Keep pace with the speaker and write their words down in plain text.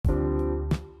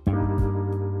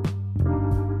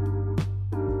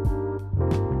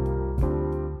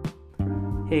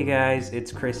Hey guys,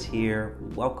 it's Chris here.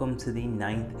 Welcome to the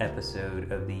 9th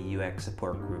episode of the UX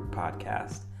Support Group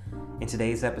podcast. In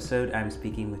today's episode, I'm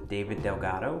speaking with David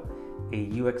Delgado, a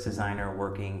UX designer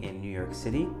working in New York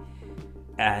City.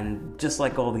 And just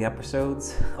like all the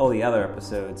other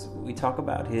episodes, we talk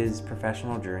about his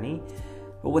professional journey.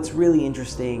 But what's really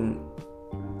interesting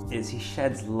is he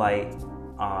sheds light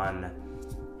on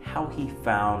how he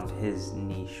found his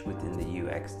niche within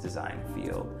the UX design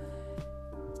field,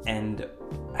 and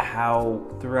how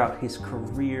throughout his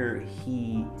career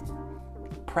he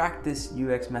practiced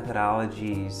UX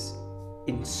methodologies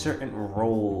in certain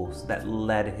roles that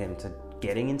led him to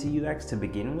getting into UX to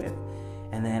begin with,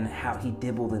 and then how he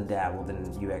dibbled and dabbled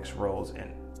in UX roles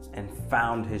and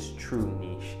found his true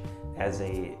niche as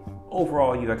a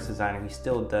overall UX designer. He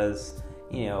still does,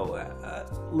 a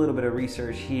little bit of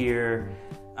research here,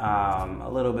 a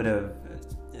little bit of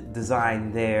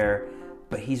design there,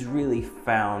 but he's really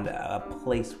found a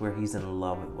place where he's in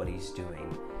love with what he's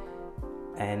doing.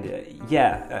 And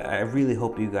I really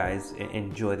hope you guys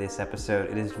enjoy this episode.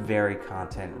 It is very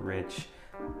content rich.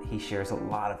 He shares a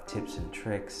lot of tips and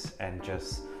tricks and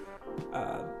just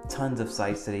tons of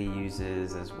sites that he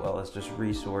uses, as well as just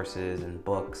resources and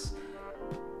books.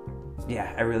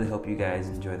 I really hope you guys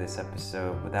enjoy this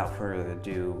episode. Without further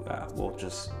ado, we'll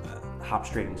just hop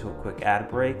straight into a quick ad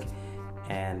break,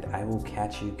 and I will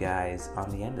catch you guys on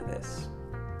the end of this.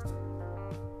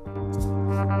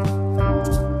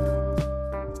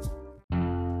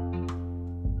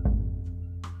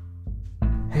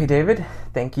 Hey David,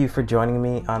 thank you for joining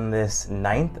me on this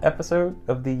 9th episode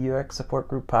of the UX Support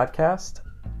Group podcast.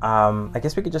 I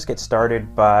guess we could just get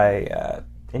started by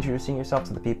introducing yourself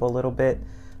to the people a little bit,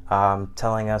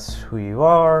 telling us who you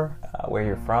are, where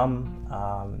you're from,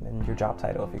 and your job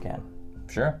title if you can.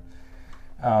 Sure.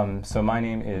 So my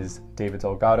name is David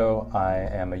Delgado. I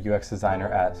am a UX designer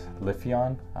at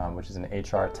Lifion, which is an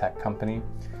HR tech company.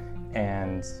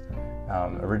 And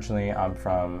originally I'm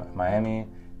from Miami,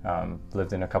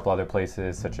 lived in a couple other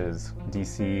places such as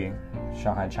DC,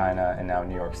 Shanghai, China, and now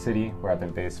New York City, where I've been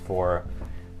based for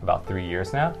about 3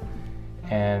 years now.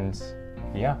 And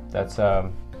that's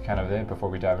kind of it before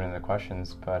we dive into the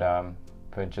questions.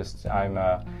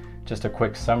 Just a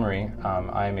quick summary.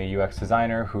 I'm a UX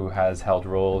designer who has held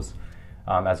roles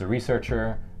as a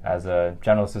researcher, as a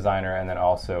generalist designer, and then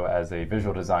also as a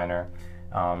visual designer.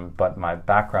 But my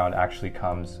background actually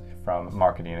comes from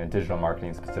marketing and digital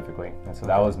marketing specifically. And so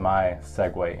that was my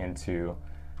segue into,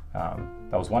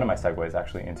 that was one of my segues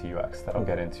actually into UX that I'll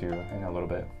get into in a little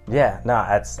bit.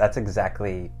 That's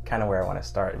exactly kind of where I want to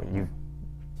start. I mean, you've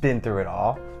been through it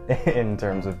all in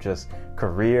terms of just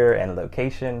career and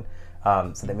location.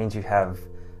 So that means you have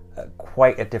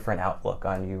quite a different outlook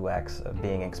on UX,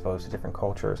 being exposed to different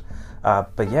cultures. Why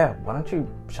don't you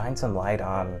shine some light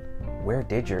on where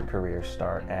did your career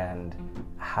start and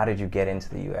how did you get into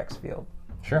the UX field?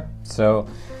 Sure. So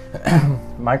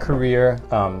my career,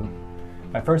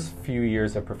 my first few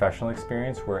years of professional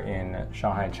experience were in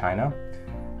Shanghai, China.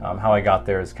 How I got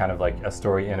there is kind of like a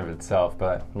story in of itself,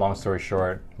 but long story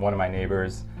short, one of my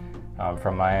neighbors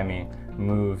from Miami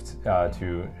moved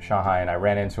to Shanghai, and I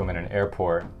ran into him in an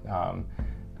airport.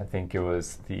 I think it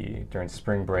was during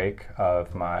spring break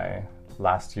of my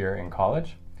last year in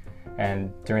college.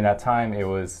 And during that time, it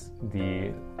was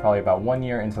probably about 1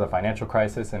 year into the financial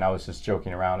crisis, and I was just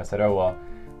joking around. I said,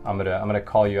 I'm gonna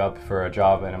call you up for a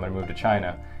job and I'm gonna move to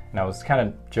China. And I was kind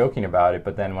of joking about it,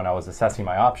 but then when I was assessing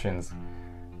my options,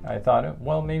 I thought,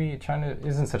 well, maybe China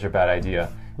isn't such a bad idea.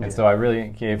 And so I really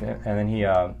gave him, and then he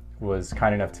was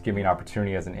kind enough to give me an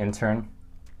opportunity as an intern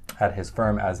at his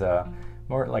firm as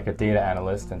more like a data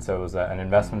analyst. And so it was an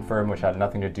investment firm, which had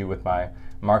nothing to do with my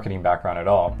marketing background at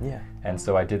all. And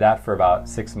so I did that for about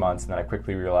 6 months, and then I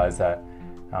quickly realized that,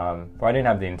 I didn't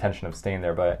have the intention of staying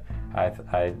there, but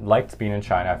I liked being in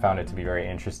China. I found it to be very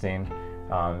interesting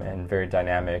and very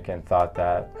dynamic, and thought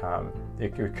that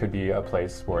it could be a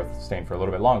place worth staying for a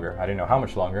little bit longer. I didn't know how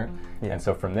much longer. And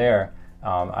so from there,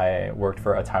 I worked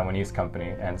for a Taiwanese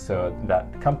company, and so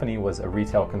that company was a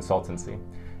retail consultancy,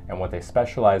 and what they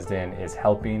specialized in is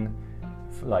helping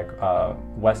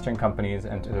Western companies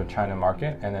enter the China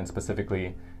market, and then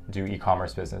specifically do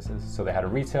e-commerce businesses. So they had a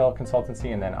retail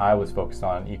consultancy, and then I was focused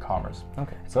on e-commerce.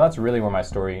 So that's really where my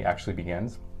story actually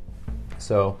begins.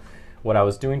 So what I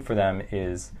was doing for them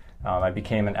is I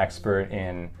became an expert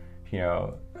in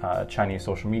Chinese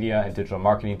social media and digital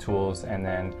marketing tools, and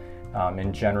then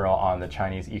in general on the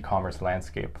Chinese e-commerce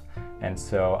landscape. And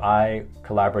so I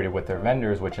collaborated with their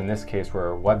vendors, which in this case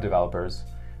were web developers,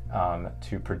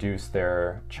 to produce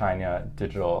their China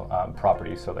digital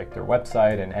properties, so like their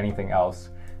website and anything else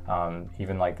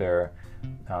even like their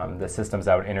the systems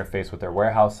that would interface with their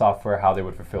warehouse software, how they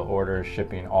would fulfill orders,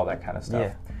 shipping, all that kind of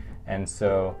stuff. Yeah. And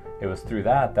so it was through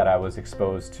that I was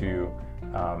exposed to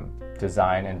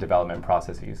design and development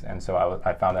processes. And so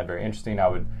I found that very interesting.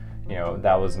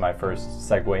 That was my first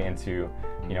segue into,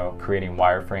 creating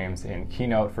wireframes in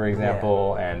Keynote, for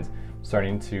example, and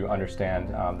starting to understand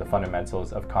the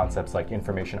fundamentals of concepts like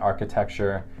information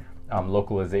architecture,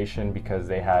 localization, because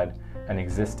they had an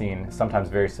existing, sometimes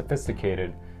very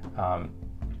sophisticated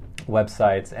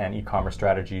websites and e-commerce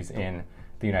strategies in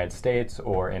the United States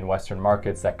or in Western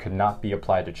markets that could not be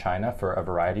applied to China for a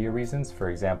variety of reasons. For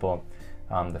example,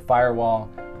 the firewall,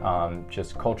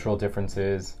 just cultural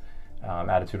differences,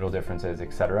 attitudinal differences,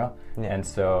 etc. And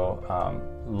so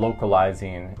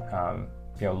localizing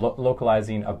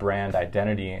a brand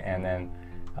identity and then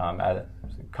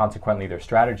consequently their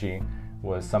strategy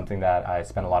was something that I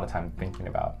spent a lot of time thinking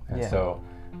about. And so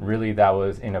really that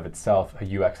was in of itself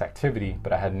a UX activity,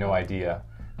 but I had no idea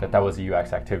that was a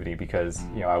UX activity because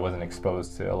I wasn't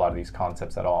exposed to a lot of these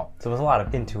concepts at all. So it was a lot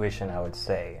of intuition, I would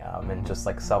say, and just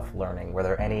like self-learning. Were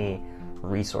there any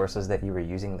resources that you were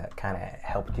using that kind of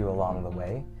helped you along the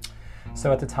way?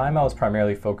 So at the time I was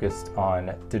primarily focused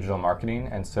on digital marketing,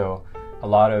 and so a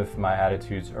lot of my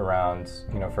attitudes around,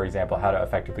 for example, how to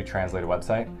effectively translate a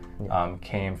website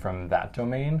came from that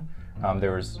domain.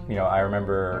 There was, I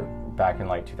remember back in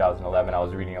like 2011, I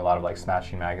was reading a lot of like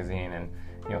Smashing Magazine and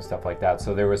stuff like that.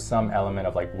 So there was some element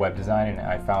of like web design, and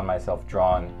I found myself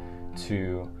drawn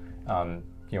to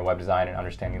web design and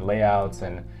understanding layouts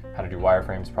and how to do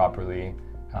wireframes properly,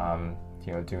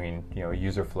 doing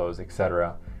user flows,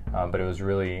 etc. But it was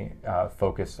really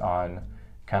focused on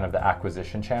kind of the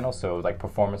acquisition channel, so like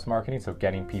performance marketing, so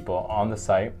getting people on the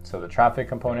site, so the traffic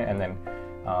component, and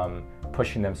then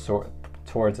pushing them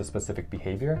towards a specific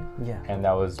behavior. And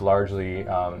that was largely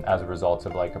as a result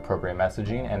of like appropriate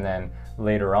messaging. And then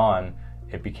later on,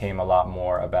 it became a lot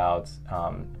more about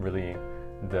really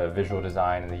the visual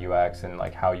design and the UX and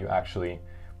like how you actually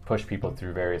push people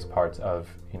through various parts of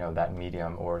that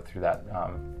medium or through that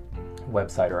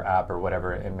website or app or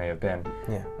whatever it may have been.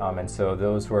 And so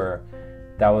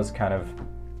that was kind of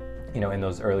in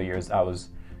those early years I was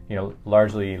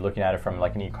largely looking at it from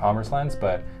like an e-commerce lens,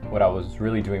 but what I was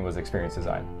really doing was experience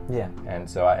design. And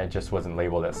so I just wasn't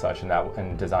labeled as such,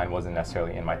 and design wasn't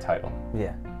necessarily in my title.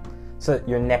 So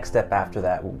your next step after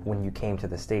that, when you came to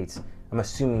the States, I'm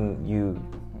assuming you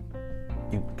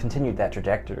continued that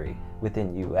trajectory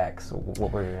within UX.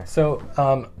 What were your... So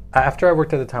after I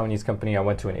worked at the Taiwanese company, I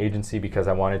went to an agency because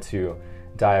I wanted to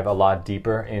dive a lot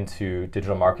deeper into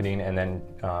digital marketing and then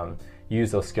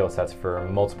use those skill sets for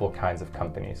multiple kinds of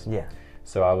companies.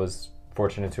 So I was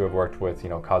fortunate to have worked with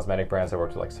cosmetic brands. I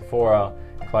worked with like Sephora,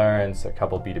 Clarins, a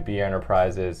couple B2B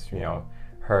enterprises,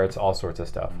 Hertz, all sorts of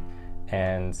stuff.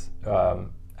 And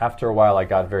after a while, I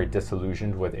got very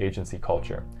disillusioned with agency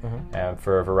culture, and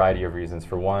for a variety of reasons.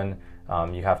 For one,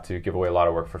 you have to give away a lot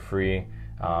of work for free.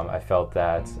 I felt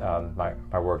that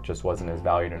my work just wasn't as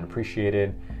valued and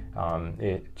appreciated.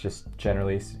 It just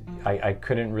generally, I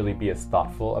couldn't really be as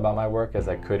thoughtful about my work as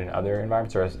I could in other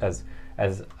environments, or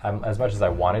as much as I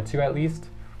wanted to, at least.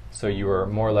 So you were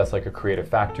more or less like a creative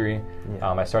factory.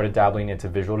 I started dabbling into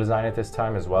visual design at this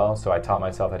time as well. So I taught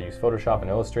myself how to use Photoshop and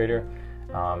Illustrator.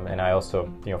 And I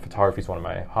also, photography is one of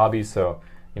my hobbies. So,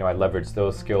 I leveraged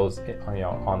those skills,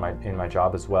 in my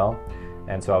job as well.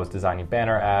 And so I was designing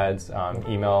banner ads,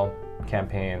 email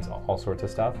campaigns, all sorts of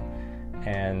stuff.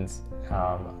 And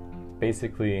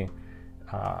basically,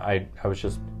 I was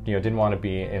just, didn't want to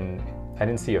be I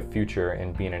didn't see a future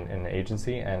in being in an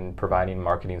agency and providing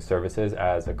marketing services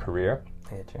as a career.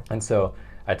 And so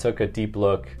I took a deep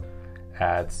look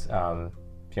at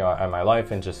my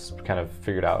life and just kind of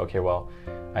figured out, okay, well,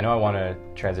 I know I want to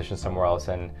transition somewhere else.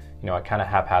 And, I kind of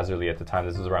haphazardly at the time,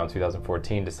 this was around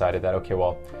 2014, decided that, okay,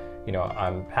 well,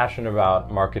 I'm passionate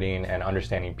about marketing and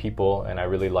understanding people, and I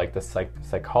really like the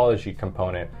psychology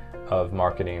component of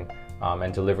marketing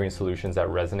and delivering solutions that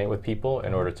resonate with people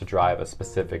in order to drive a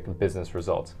specific business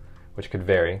result, which could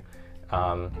vary.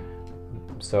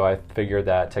 So I figured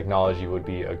that technology would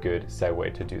be a good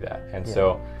segue to do that. And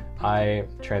so I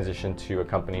transitioned to a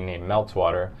company named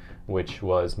Meltwater, which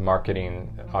was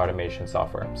marketing automation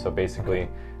software. So basically,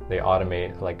 they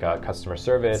automate like customer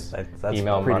service,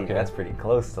 email marketing. That's pretty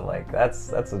close to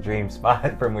that's a dream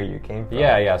spot from where you came from.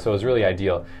 So it was really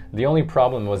ideal. The only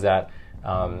problem was that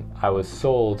I was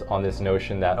sold on this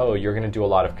notion that, you're going to do a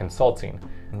lot of consulting,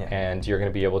 and you're going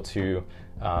to be able to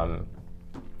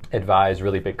advise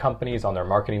really big companies on their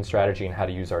marketing strategy and how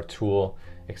to use our tool,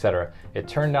 etc. It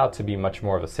turned out to be much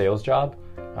more of a sales job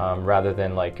rather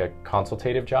than like a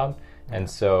consultative job. And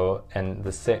so,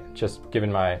 just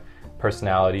given my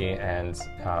personality and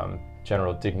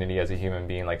general dignity as a human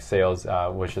being, like sales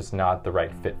was just not the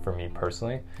right fit for me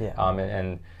personally. Yeah.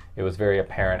 And it was very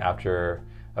apparent after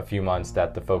a few months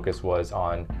that the focus was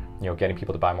on, getting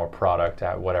people to buy more product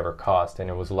at whatever cost, and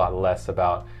it was a lot less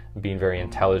about being very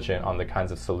intelligent on the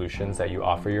kinds of solutions that you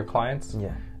offer your clients.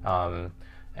 Yeah.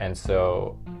 And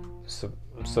so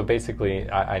basically,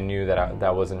 I knew that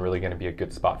that wasn't really going to be a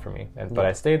good spot for me. But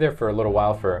I stayed there for a little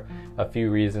while for a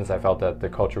few reasons. I felt that the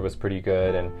culture was pretty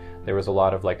good, and there was a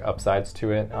lot of like upsides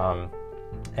to it.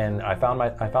 And I found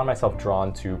myself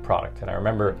drawn to product. And I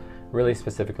remember really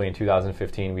specifically in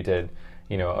 2015, we did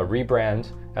a rebrand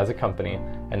as a company,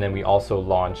 and then we also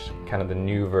launched kind of the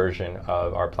new version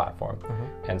of our platform.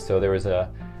 Mm-hmm. And so there was a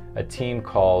team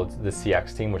called the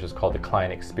CX team, which is called the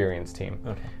Client Experience team.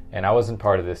 Okay. And I wasn't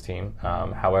part of this team.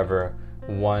 However,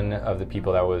 one of the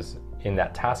people that was in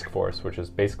that task force, which is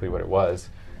basically what it was,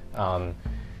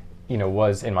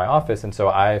 was in my office. And so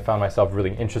I found myself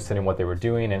really interested in what they were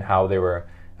doing and how they were,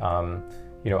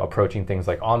 approaching things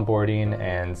like onboarding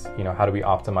and, how do we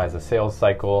optimize the sales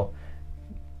cycle,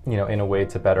 in a way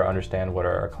to better understand what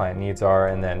our client needs are.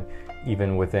 And then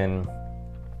even within,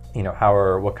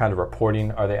 what kind of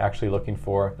reporting are they actually looking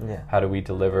for? Yeah. How do we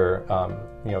deliver,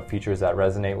 features that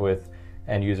resonate with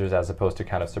end users as opposed to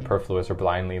kind of superfluous or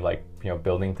blindly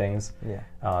building things. Yeah.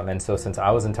 And so since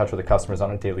I was in touch with the customers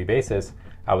on a daily basis,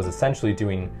 I was essentially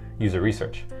doing user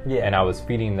research. Yeah. And I was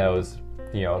feeding those,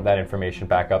 that information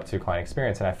back up to client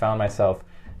experience. And I found myself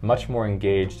much more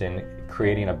engaged in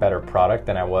creating a better product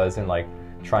than I was in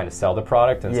trying to sell the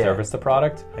product and service the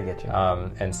product. I get you.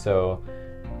 And so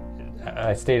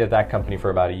I stayed at that company for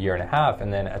about 1.5 years,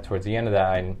 and then towards the end of that,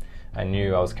 I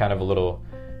knew I was kind of a little.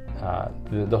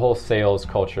 The whole sales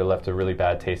culture left a really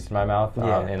bad taste in my mouth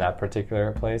in that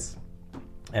particular place,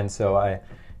 and so I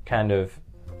kind of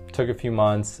took a few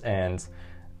months, and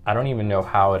I don't even know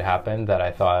how it happened that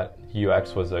I thought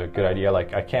UX was a good idea.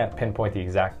 I can't pinpoint the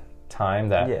exact time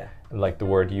that the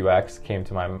word UX came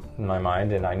to my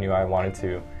mind, and I knew I wanted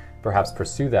to perhaps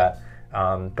pursue that.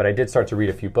 But I did start to read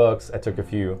a few books. I took a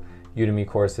few Udemy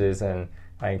courses, and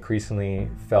I increasingly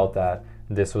felt that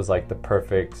this was the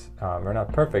perfect, or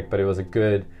not perfect, but it was a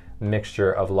good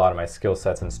mixture of a lot of my skill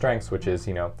sets and strengths, which is,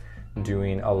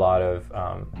 doing a lot of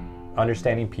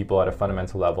understanding people at a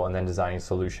fundamental level and then designing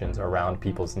solutions around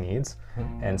people's needs.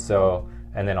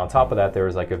 And then on top of that, there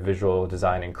was a visual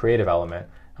design and creative element.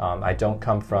 I don't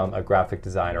come from a graphic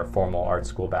design or formal art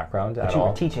school background at all. But you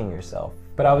were teaching yourself.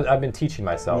 But I've been teaching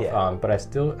myself. Yeah. But I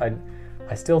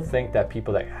still think that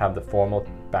people that have the formal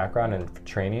background and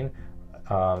training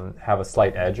have a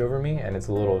slight edge over me, and it's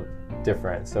a little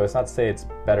different. So it's not to say it's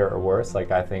better or worse.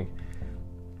 I think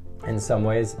in some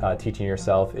ways teaching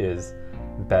yourself is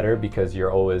better because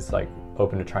you're always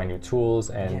open to trying new tools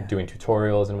and doing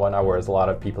tutorials and whatnot, whereas a lot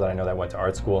of people that I know that went to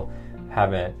art school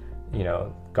haven't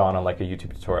gone on a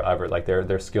YouTube tutorial ever.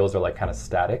 Their skills are kind of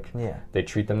static. Yeah. They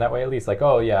treat them that way, at least I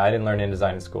didn't learn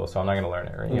InDesign in school, so I'm not going to learn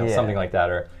it, or something like that.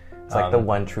 Or it's the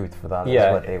one truth for them is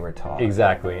what they were taught.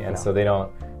 Exactly. And so they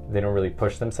don't really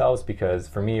push themselves, because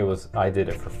for me I did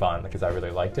it for fun because I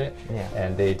really liked it. Yeah.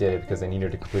 And they did it because they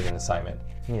needed to complete an assignment.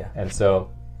 Yeah. And so,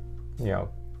 I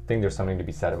think there's something to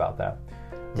be said about that.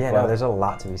 Yeah, no, there's a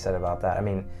lot to be said about that. I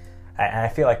mean, I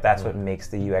feel like that's what makes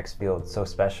the UX field so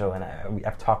special, and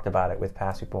I've talked about it with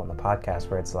past people on the podcast,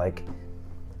 where it's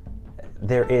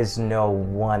there is no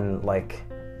one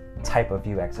type of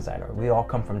UX designer. We all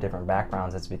come from different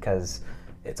backgrounds. It's because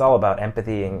it's all about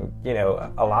empathy, and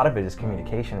a lot of it is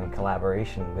communication and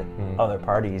collaboration with other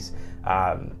parties,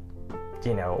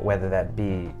 whether that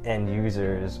be end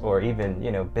users or even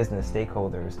business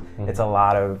stakeholders. It's a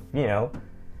lot of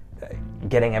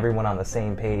getting everyone on the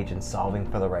same page and solving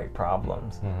for the right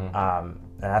problems. And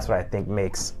that's what I think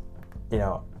makes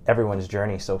everyone's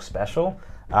journey so special,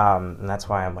 and that's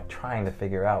why I'm trying to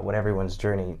figure out what everyone's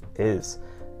journey is.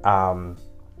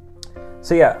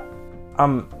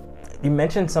 You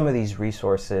mentioned some of these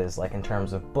resources, in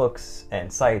terms of books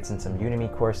and sites and some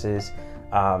Udemy courses.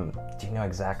 Do you know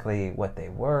exactly what they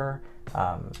were?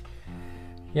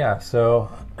 So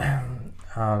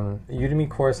Udemy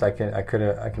course, I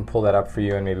can pull that up for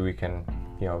you, and maybe we can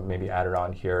maybe add it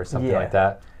on here or something like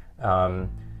that.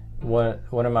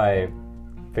 One of my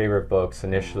favorite books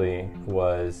initially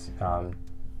was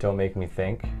Don't Make Me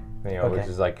Think, which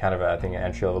is kind of I think an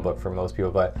entry level book for most people,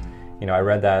 but I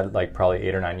read that probably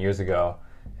 8 or 9 years ago,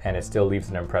 and it still leaves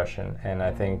an impression. And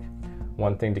I think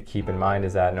one thing to keep in mind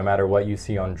is that no matter what you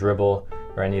see on Dribbble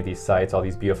or any of these sites, all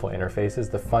these beautiful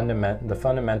interfaces, the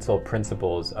fundamental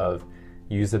principles of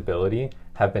usability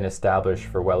have been established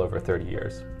for well over 30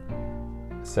 years.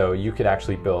 So you could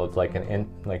actually build like an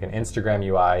Instagram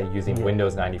UI using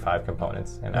Windows 95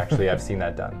 components, and actually I've seen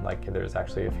that done. Like there's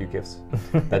actually a few GIFs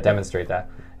that demonstrate that.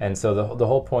 And so the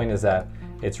whole point is that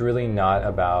it's really not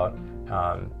about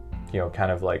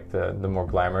kind of like the more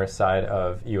glamorous side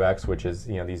of UX, which is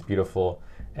these beautiful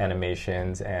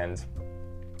animations and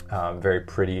very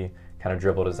pretty kind of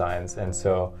dribble designs. And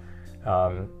so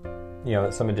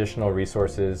some additional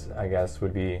resources, I guess,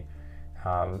 would be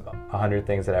 100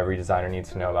 Things That Every Designer Needs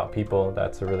to Know About People.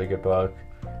 That's a really good book.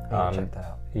 Check that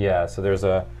out. Yeah, so there's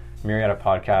a myriad of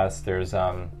podcasts. There's,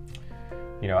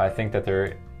 I think that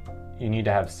you need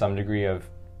to have some degree of,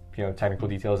 technical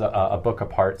details. A Book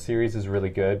Apart series is really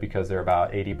good because they're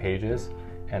about 80 pages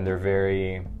and they're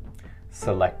very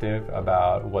selective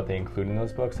about what they include in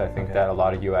those books. I think that a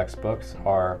lot of UX books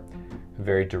are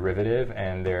very derivative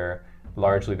and they're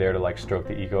largely there to like stroke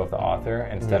the ego of the author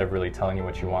instead of really telling you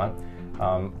what you want.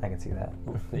 I can see that.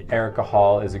 Erica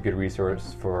Hall is a good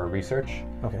resource for research.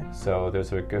 Okay. So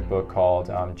there's a good book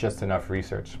called Just Enough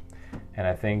Research. And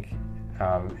I think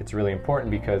it's really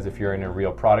important because if you're in a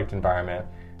real product environment,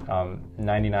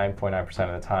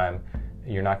 99.9% of the time,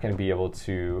 you're not going to be able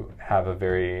to have a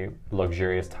very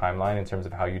luxurious timeline in terms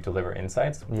of how you deliver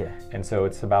insights. Yeah. And so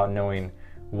it's about knowing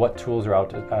what tools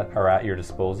are at your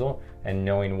disposal and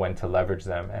knowing when to leverage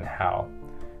them and how.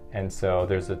 And so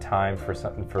there's a time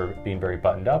for being very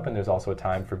buttoned up, and there's also a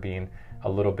time for being a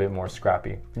little bit more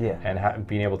scrappy. Yeah. And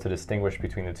being able to distinguish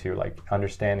between the two, like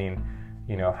understanding,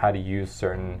 how to use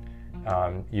certain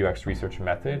UX research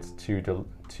methods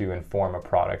to inform a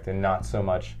product, and not so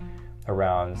much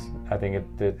around. I think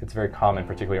it's very common,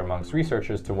 particularly amongst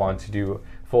researchers, to want to do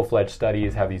full-fledged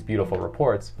studies, have these beautiful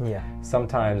reports. Yeah.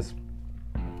 Sometimes,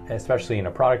 especially in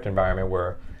a product environment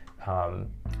where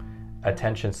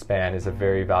attention span is a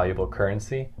very valuable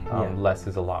currency, less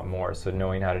is a lot more. So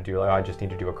knowing how to do, I just need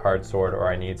to do a card sort, or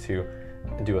I need to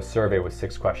do a survey with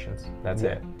 6 questions. That's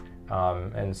it.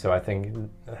 And so I think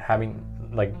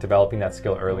developing that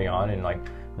skill early on and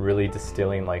really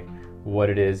distilling what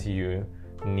it is you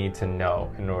need to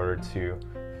know in order to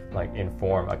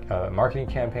inform a marketing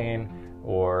campaign,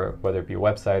 or whether it be a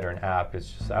website or an app,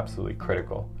 is just absolutely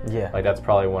critical. Yeah. That's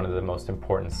probably one of the most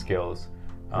important skills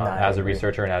as a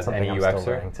researcher and as Something any I'm UXer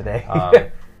still learning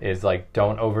today. is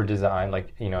don't over design,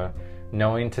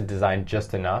 knowing to design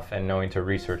just enough and knowing to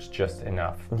research just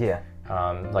enough. Yeah.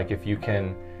 If you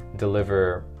can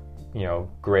deliver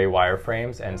gray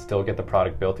wireframes and still get the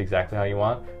product built exactly how you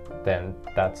want, then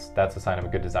that's a sign of a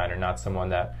good designer, not someone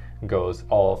that goes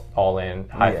all in,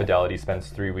 high fidelity, spends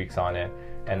 3 weeks on it,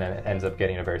 and then ends up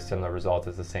getting a very similar result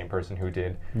as the same person who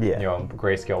did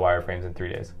grayscale wireframes in 3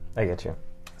 days. I get you.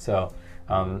 So,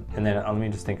 and then let me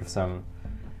just think of some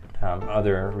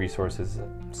other resources.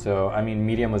 So,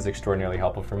 Medium was extraordinarily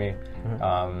helpful for me.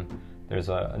 Mm-hmm. There's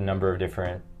a number of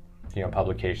different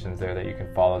publications there that you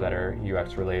can follow that are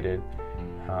UX related.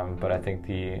 But I think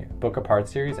the Book Apart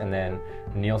series, and then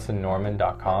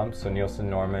NielsenNorman.com. So Nielsen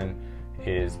Norman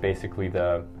is basically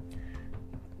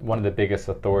one of the biggest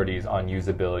authorities on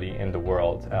usability in the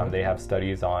world. They have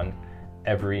studies on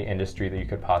every industry that you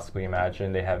could possibly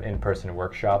imagine. They have in-person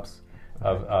workshops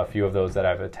of a few of those that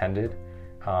I've attended.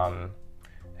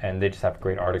 And they just have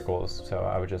great articles. So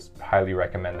I would just highly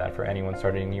recommend that for anyone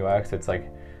starting in UX. It's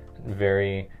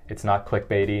it's not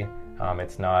clickbaity.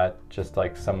 It's not just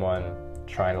someone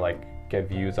trying to get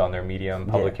views on their Medium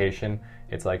publication.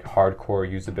 It's hardcore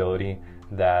usability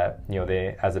that,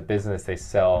 they, as a business, they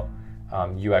sell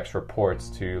UX reports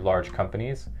to large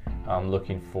companies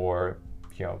looking for,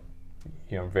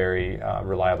 very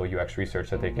reliable UX research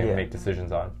that they can make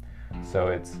decisions on. So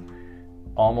it's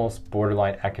almost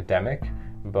borderline academic,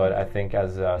 but I think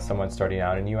as someone starting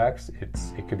out in UX,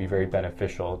 it could be very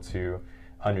beneficial to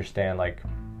understand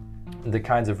the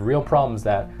kinds of real problems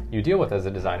that you deal with as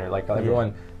a designer.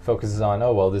 Everyone focuses on,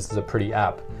 oh, well, this is a pretty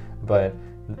app, but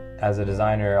as a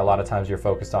designer, a lot of times you're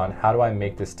focused on, how do I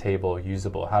make this table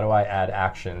usable? How do I add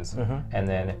actions and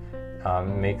then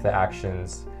make the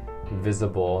actions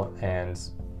visible and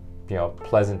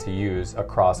pleasant to use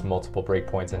across multiple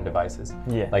breakpoints and devices?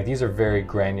 These are very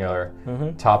granular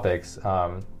topics,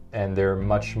 and they're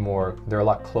a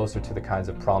lot closer to the kinds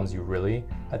of problems you really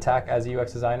attack as a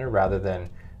UX designer, rather than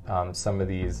some of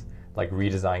these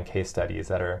redesign case studies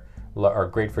that are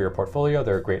great for your portfolio.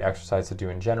 They're a great exercise to do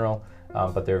in general,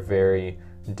 but they're very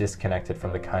disconnected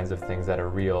from the kinds of things that a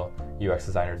real UX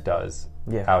designer does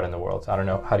out in the world. I don't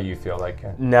know, how do you feel?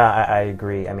 No, I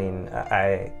agree.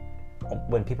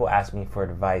 When people ask me for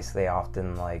advice, they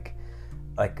often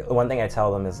one thing I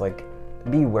tell them is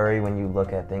be wary when you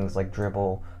look at things like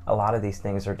Dribbble a lot of these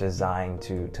things are designed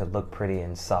to look pretty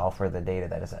and solve for the data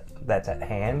that's at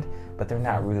hand, but they're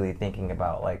not really thinking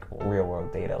about like real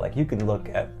world data. Like you can look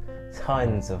at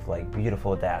tons of like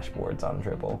beautiful dashboards on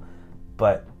Dribbble,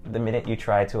 but the minute you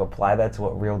try to apply that to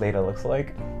what real data looks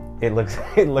like, it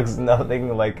looks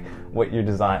nothing like what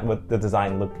the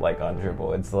design looked like on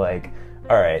Dribbble. It's like,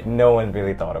 all right, no one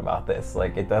really thought about this.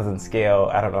 Like it doesn't scale.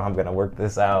 I don't know how I'm gonna work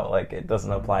this out. Like it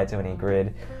doesn't apply to any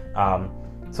grid.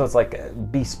 So it's like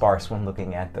be sparse when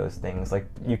looking at those things. Like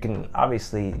you can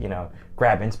obviously,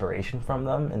 grab inspiration from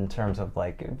them in terms of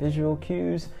like visual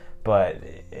cues, but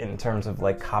in terms of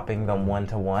like copying them one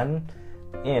to one,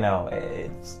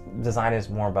 design is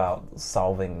more about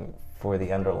solving for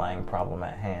the underlying problem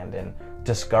at hand and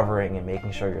discovering and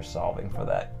making sure you're solving for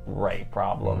that right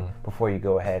problem before you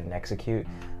go ahead and execute.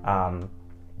 And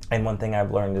one thing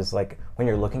I've learned is like when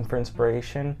you're looking for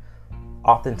inspiration,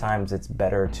 oftentimes it's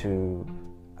better to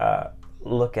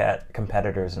look at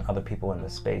competitors and other people in the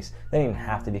space. They don't even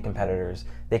have to be competitors.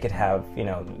 They could have,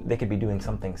 they could be doing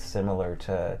something similar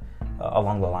to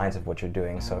along the lines of what you're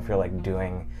doing. So if you're like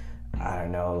doing, I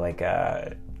don't know, like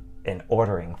an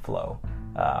ordering flow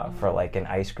for like an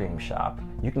ice cream shop,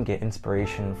 you can get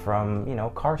inspiration from,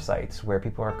 car sites where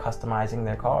people are customizing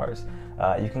their cars.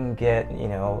 You can get,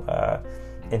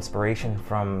 inspiration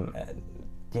from,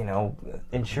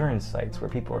 insurance sites where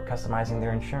people are customizing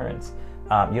their insurance.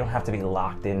 You don't have to be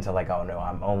locked into like, oh no,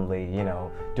 I'm only,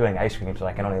 doing ice cream, so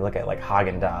I can only look at like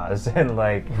Haagen-Dazs and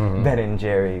like Ben and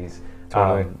Jerry's.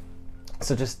 Totally.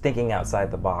 So just thinking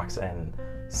outside the box and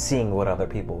seeing what other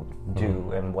people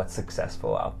do and what's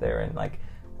successful out there, and like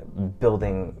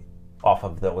building off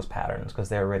of those patterns because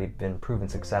they've already been proven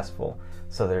successful.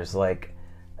 So there's like,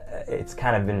 it's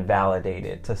kind of been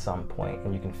validated to some point,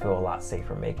 and you can feel a lot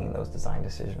safer making those design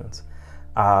decisions.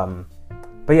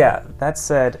 But yeah, that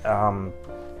said,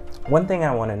 one thing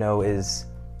I want to know is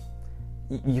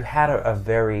you had a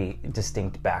very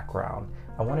distinct background.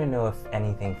 I want to know if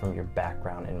anything from your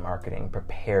background in marketing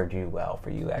prepared you well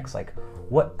for UX. Like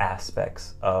what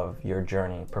aspects of your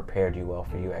journey prepared you well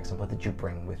for UX, and what did you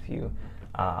bring with you?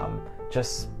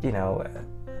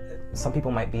 Some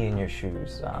people might be in your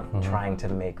shoes trying to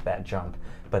make that jump,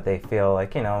 but they feel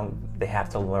like, they have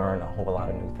to learn a whole lot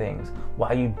of new things.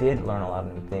 While you did learn a lot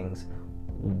of new things,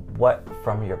 what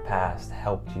from your past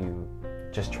helped you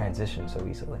just transition so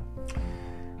easily?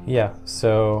 Yeah,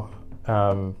 so,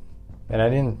 and I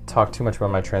didn't talk too much about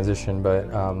my transition,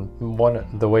 but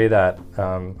the way that,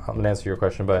 I'm going to answer your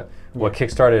question, but what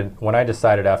kickstarted, when I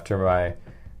decided after my,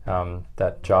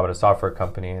 that job at a software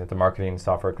company, at the marketing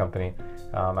software company,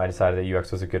 I decided that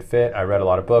UX was a good fit. I read a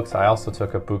lot of books. I also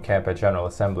took a boot camp at General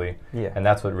Assembly, and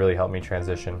that's what really helped me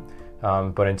transition.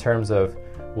 But in terms of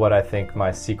what I think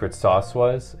my secret sauce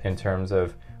was, in terms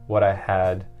of what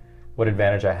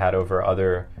advantage I had over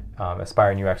other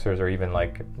aspiring UXers, or even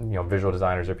like visual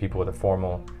designers or people with a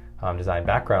formal design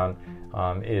background,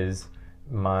 is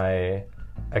my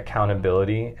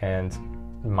accountability and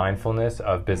mindfulness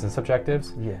of business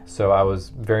objectives. So I was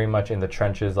very much in the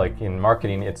trenches. Like in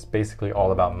marketing, it's basically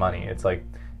all about money. It's like,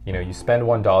 you spend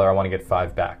 $1, I want to get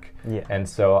 5 back. And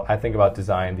so I think about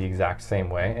design the exact same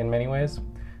way in many ways.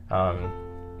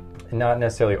 Not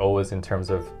necessarily always in terms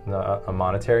of a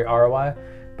monetary ROI,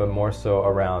 but more so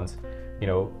around,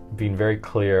 being very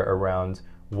clear around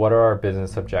what are our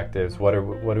business objectives,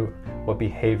 what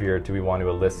behavior do we want to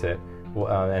elicit,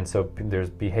 and so there's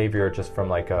behavior just from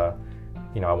like I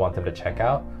want them to check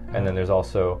out, and then there's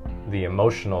also the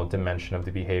emotional dimension of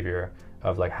the behavior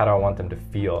of like, how do I want them to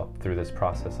feel through this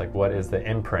process? Like, what is the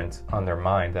imprint on their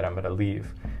mind that I'm going to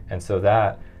leave? And so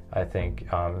that, I think,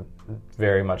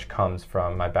 very much comes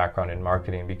from my background in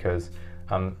marketing, because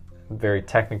I'm very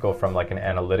technical from like an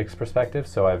analytics perspective.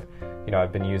 So I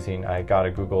got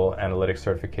a Google Analytics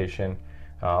certification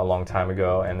a long time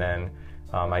ago, and then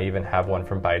I even have one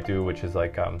from Baidu, which is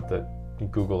like the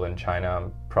Google in China.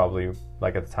 I'm probably,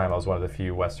 like at the time, I was one of the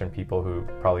few Western people who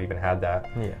probably even had that.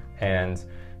 And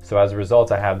so as a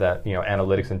result, I have that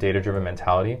analytics and data-driven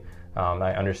mentality.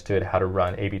 I understood how to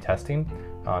run A/B testing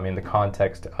in the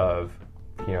context of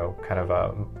kind of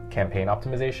a campaign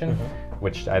optimization,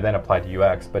 which I then applied to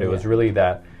UX. But it was really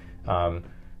that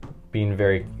being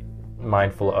very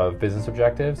mindful of business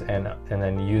objectives, and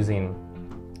then using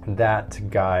that to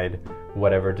guide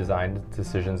whatever design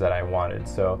decisions that I wanted.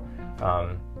 So,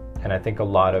 and I think a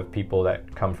lot of people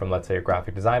that come from, let's say, a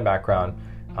graphic design background,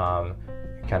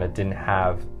 kind of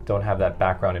don't have that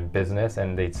background in business,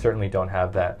 and they certainly don't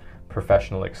have that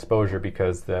professional exposure,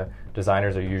 because the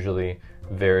designers are usually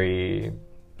very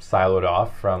siloed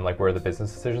off from like where the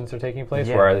business decisions are taking place.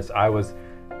 Whereas I was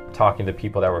talking to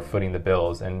people that were footing the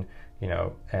bills, and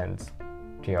and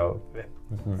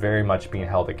very much being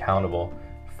held accountable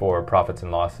for profits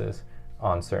and losses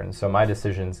on certain. So my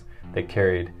decisions, they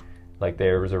carried, like,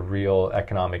 there was a real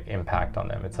economic impact on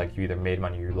them. It's like you either made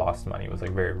money or you lost money. It was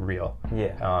like very real.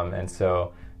 And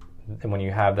so when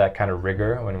you have that kind of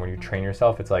rigor, when you train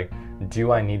yourself, it's like,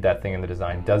 do I need that thing in the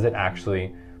design? Does it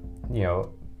actually,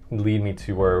 lead me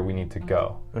to where we need to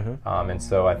go? And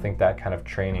so I think that kind of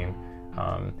training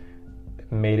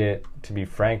made it, to be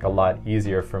frank, a lot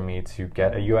easier for me to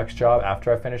get a UX job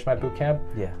after I finished my boot camp.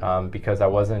 Because I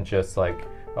wasn't just like,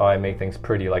 oh, I make things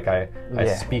pretty. Like I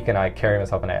speak and I carry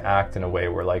myself and I act in a way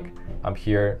where, like, I'm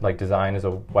here, like, design is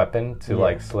a weapon to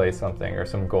like slay something or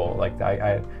some goal. Like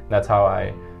I that's how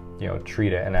I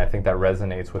treat it. And I think that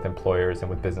resonates with employers and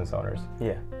with business owners.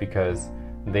 Because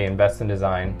they invest in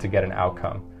design to get an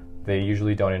outcome. They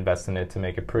usually don't invest in it to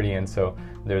make it pretty. And so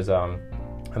there's a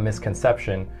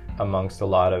misconception amongst a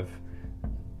lot of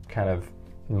kind of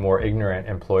more ignorant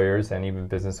employers and even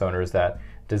business owners that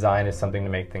design is something to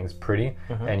make things pretty,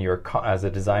 and you're as a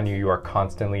designer, you are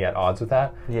constantly at odds with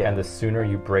that. And the sooner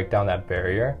you break down that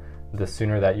barrier, the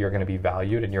sooner that you're going to be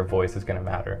valued and your voice is going to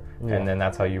matter. And then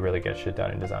that's how you really get shit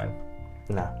done in design.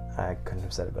 No, I couldn't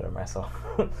have said it better myself.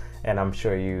 And I'm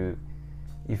sure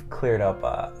you've cleared up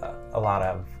a lot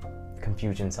of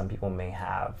confusion some people may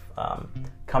have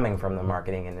coming from the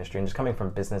marketing industry and just coming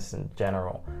from business in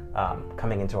general,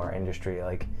 coming into our industry.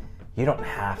 Like, you don't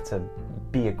have to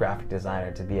be a graphic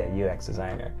designer to be a UX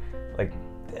designer. Like,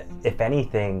 if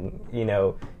anything,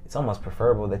 it's almost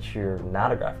preferable that you're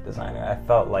not a graphic designer. I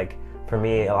felt like, for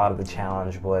me, a lot of the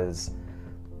challenge was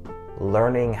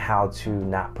learning how to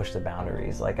not push the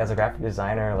boundaries. Like, as a graphic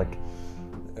designer, like,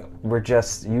 we're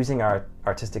just using our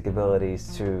artistic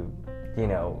abilities to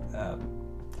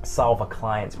solve a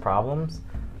client's problems,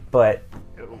 but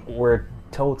we're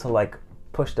told to, like,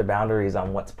 push the boundaries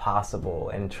on what's possible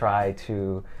and try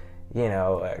to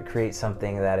create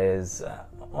something that is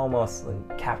almost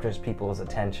captures people's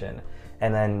attention.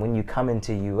 And then when you come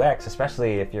into UX,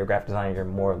 especially if you're a graphic designer, you're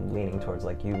more leaning towards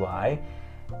like UI,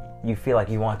 you feel like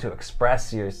you want to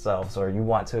express yourselves, or you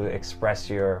want to express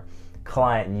your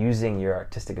client using your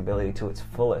artistic ability to its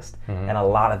fullest. And a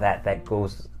lot of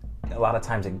a lot of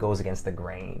times it goes against the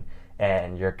grain,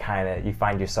 and you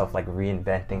find yourself like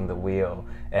reinventing the wheel,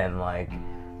 and like,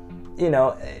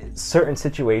 certain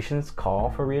situations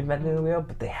call for reinventing the wheel,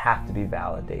 but they have to be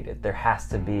validated. There has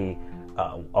to be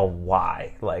a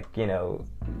why. Like, you're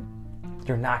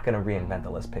not going to reinvent the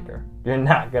list picker. You're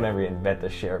not going to reinvent the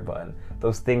share button.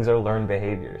 Those things are learned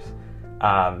behaviors.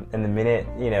 And the minute,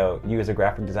 you as a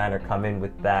graphic designer come in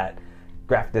with that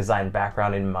graphic design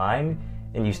background in mind,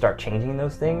 and you start changing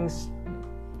those things,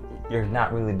 you're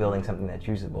not really building something that's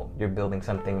usable. You're building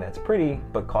something that's pretty,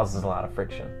 but causes a lot of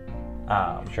friction.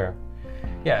 Sure.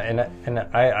 Yeah, and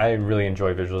I really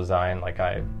enjoy visual design. Like,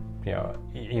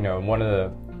 one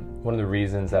of the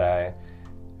reasons that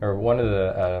one of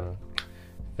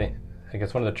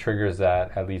the triggers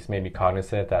that at least made me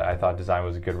cognizant that I thought design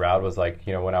was a good route was, like,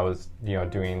 when I was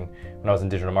in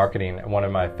digital marketing, one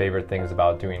of my favorite things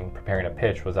about preparing a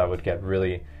pitch was I would get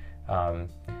really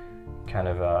kind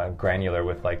of granular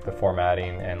with, like, the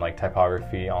formatting and, like,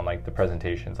 typography on, like, the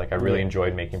presentations. Like, I really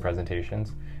enjoyed making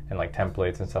presentations and, like,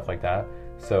 templates and stuff like that.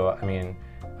 So, I mean,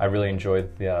 I really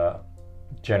enjoyed the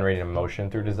generating emotion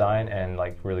through design and,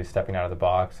 like, really stepping out of the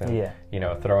box and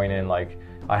throwing in, like,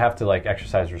 I have to, like,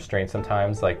 exercise restraint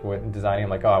sometimes, like, when designing. I'm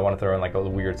like, oh, I want to throw in, like, a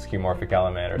weird skeuomorphic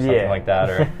element or something like that,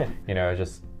 or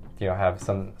just have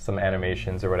some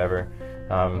animations or whatever.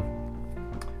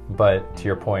 But to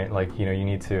your point, like, you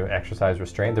need to exercise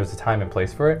restraint. There's a time and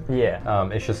place for it.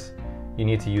 It's just, you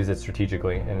need to use it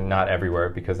strategically and not everywhere,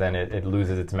 because then it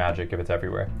loses its magic if it's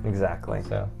everywhere. Exactly.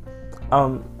 So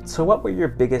what were your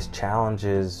biggest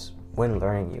challenges when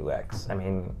learning UX? I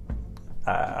mean,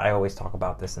 I always talk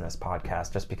about this in this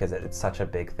podcast just because it's such a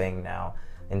big thing now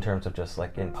in terms of just,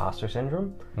 like, imposter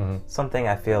syndrome. Something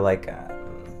I feel like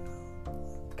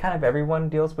kind of everyone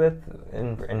deals with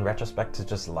in retrospect to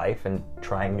just life and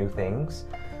trying new things.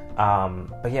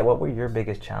 But yeah, what were your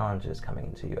biggest challenges coming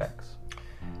into UX?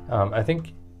 I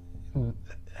think,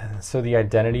 so the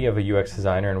identity of a UX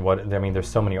designer and there's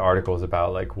so many articles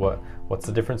about, like, what's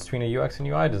the difference between a UX and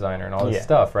UI designer and all this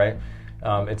stuff, right?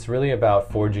 It's really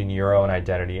about forging your own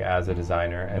identity as a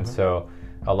designer. And so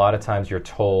a lot of times you're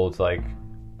told, like,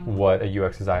 what a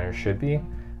UX designer should be.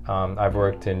 I've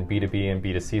worked in B2B and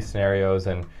B2C scenarios,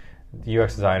 and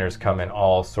UX designers come in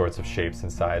all sorts of shapes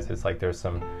and sizes. Like, there's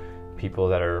some people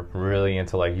that are really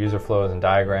into, like, user flows and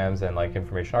diagrams and, like,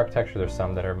 information architecture. There's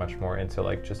some that are much more into,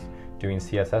 like, just doing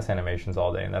CSS animations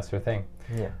all day, and that's their thing.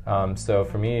 Yeah. So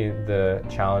for me, the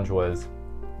challenge was,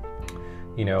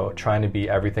 trying to be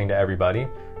everything to everybody.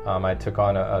 I took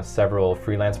on several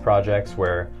freelance projects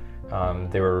where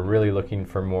they were really looking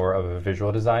for more of a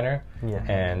visual designer. Yeah.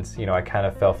 And, I kind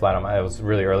of fell flat I was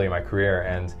really early in my career,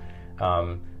 and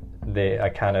I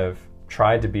kind of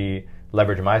tried to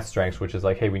leverage my strengths, which is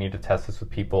like, hey, we need to test this with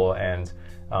people and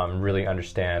really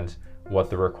understand what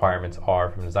the requirements are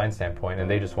from a design standpoint. And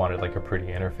they just wanted like a pretty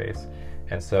interface.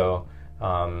 And so,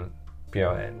 and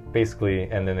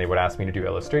then they would ask me to do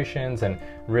illustrations, and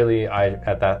really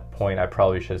at that point I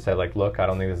probably should have said like, look, I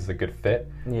don't think this is a good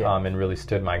fit. Yeah. And really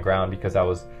stood my ground, because I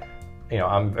was,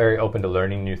 I'm very open to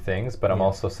learning new things, but I'm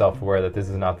also self-aware that this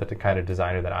is not the kind of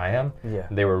designer that I am. Yeah.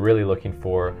 They were really looking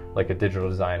for like a digital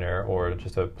designer or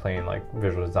just a plain like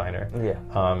visual designer. Yeah.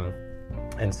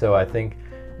 And so I think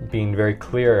being very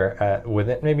clear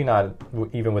within, maybe not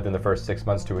even within the first 6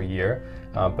 months to a year,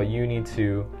 but you need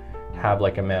to have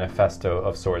like a manifesto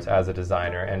of sorts as a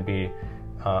designer, and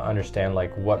understand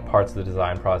like what parts of the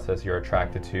design process you're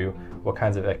attracted to, what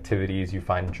kinds of activities you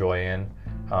find joy in,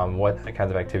 what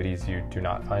kinds of activities you do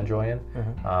not find joy in.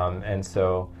 Mm-hmm. And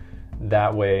so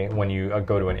that way, when you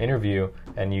go to an interview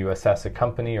and you assess a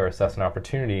company or assess an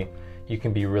opportunity, you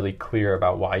can be really clear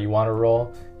about why you want a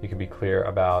role. You can be clear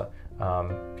about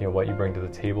what you bring to the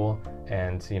table,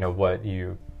 and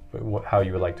how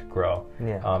you would like to grow.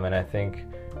 Yeah. And I think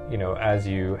as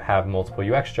you have multiple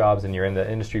UX jobs and you're in the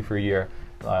industry for a year,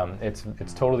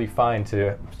 it's totally fine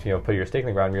to put your stake in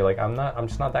the ground. You're like, I'm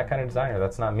just not that kind of designer.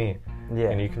 That's not me. Yeah.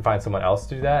 And you can find someone else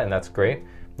to do that, and that's great.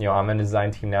 I'm in a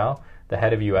design team now. The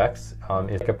head of UX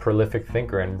is like a prolific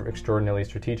thinker and extraordinarily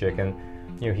strategic, and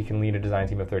he can lead a design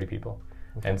team of 30 people.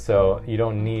 Okay. And so you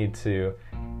don't need to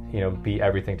be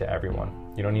everything to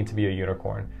everyone. You don't need to be a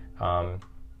unicorn,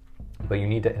 but you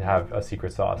need to have a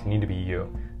secret sauce. You need to be you,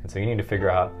 and so you need to figure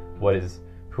out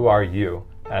who are you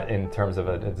in terms of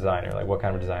a designer. Like, what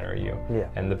kind of designer are you? Yeah.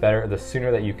 And the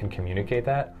sooner that you can communicate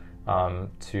that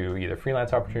to either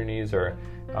freelance opportunities or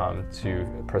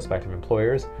to prospective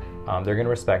employers, they're going to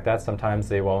respect that. Sometimes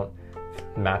they won't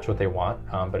match what they want,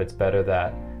 but it's better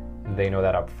that they know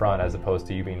that up front, as opposed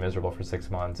to you being miserable for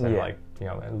 6 months and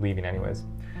leaving anyways.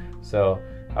 So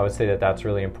I would say that that's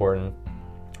really important.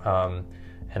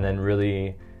 And then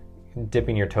really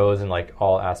dipping your toes in like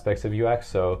all aspects of UX.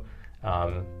 So,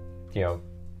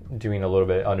 doing a little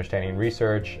bit, understanding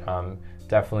research,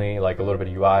 definitely like a little bit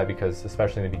of UI, because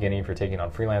especially in the beginning, if you're taking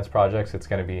on freelance projects, it's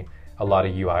going to be a lot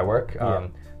of UI work.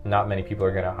 Not many people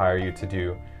are going to hire you to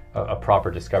do a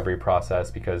proper discovery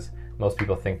process, because most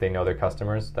people think they know their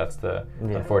customers. That's the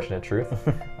unfortunate truth.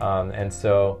 And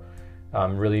so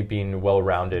really being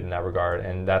well-rounded in that regard,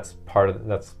 and that's part of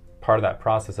that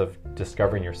process of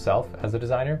discovering yourself as a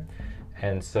designer.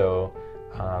 And so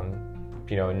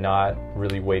not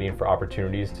really waiting for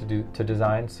opportunities to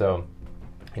design. So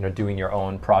doing your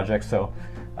own projects. So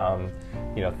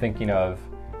thinking of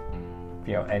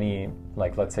any,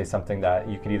 like, let's say something that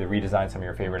you could either redesign some of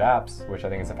your favorite apps, which I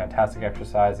think is a fantastic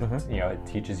exercise. Mm-hmm. It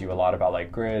teaches you a lot about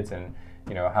like grids and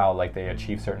how like they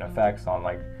achieve certain effects on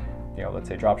like let's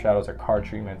say drop shadows or card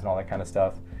treatments and all that kind of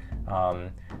stuff.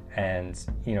 And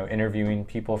interviewing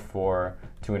people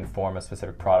to inform a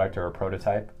specific product or a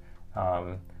prototype.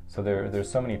 So there's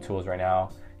so many tools right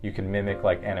now. You can mimic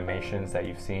like animations that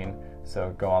you've seen.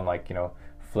 So go on like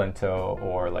Flinto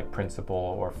or like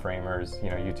Principle or Framers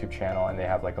YouTube channel, and they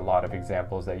have like a lot of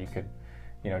examples that you could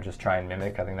just try and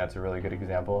mimic. I think that's a really good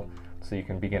example. So you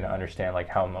can begin to understand like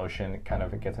how motion kind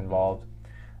of gets involved.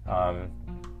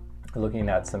 Looking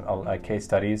at some case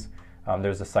studies.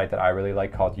 There's a site that I really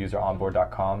like called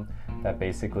useronboard.com that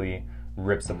basically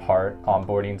rips apart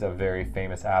onboardings of very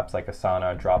famous apps like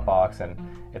Asana, Dropbox, and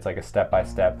it's like a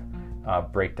step-by-step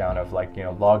breakdown of like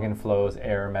login flows,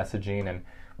 error messaging, and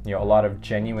a lot of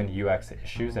genuine UX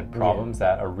issues and problems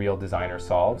that a real designer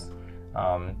solves.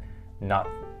 Not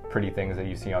pretty things that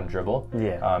you see on Dribbble.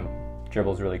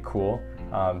 Dribble's really cool,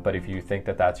 but if you think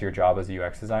that that's your job as a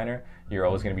UX designer, you're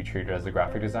always going to be treated as a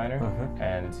graphic designer,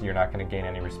 and you're not going to gain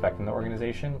any respect in the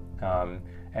organization.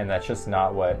 And that's just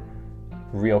not what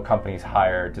real companies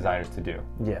hire designers to do.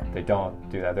 They don't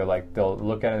do that. They'll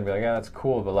look at it and be like, yeah, that's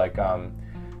cool, but like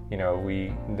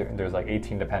there's like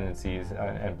 18 dependencies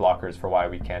and blockers for why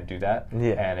we can't do that,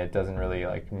 and it doesn't really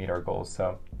like meet our goals.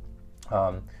 So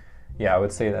I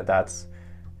would say that's,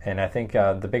 and I think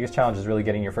the biggest challenge is really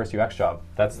getting your first UX job.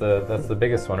 That's the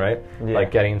biggest one, right? Like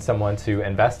getting someone to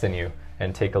invest in you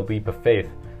and take a leap of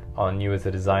faith on you as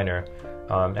a designer.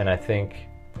 And I think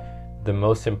the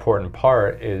most important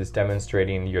part is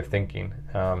demonstrating your thinking.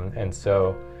 And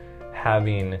so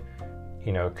having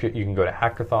you can go to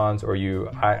hackathons, or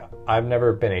I've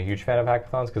never been a huge fan of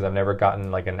hackathons because I've never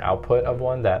gotten like an output of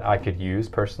one that I could use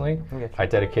personally. I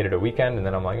dedicated a weekend and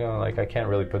then I'm like, oh, like I can't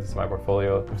really put this in my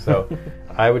portfolio. So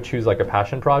I would choose like a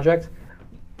passion project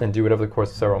and do it over the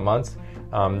course of several months.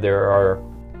 There are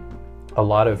a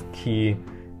lot of key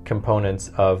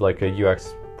components of like a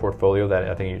UX portfolio that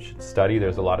I think you should study.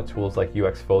 There's a lot of tools like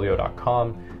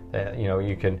uxfolio.com that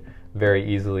you can very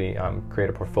easily create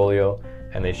a portfolio,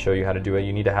 and they show you how to do it.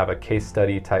 You need to have a case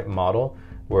study type model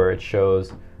where it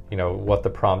shows what the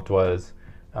prompt was,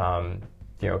 kind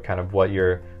of what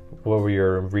were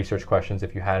your research questions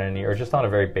if you had any, or just on a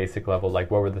very basic level,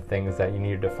 like what were the things that you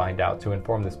needed to find out to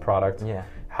inform this product,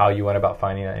 how you went about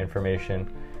finding that information,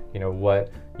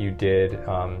 what you did,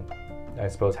 I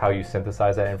suppose how you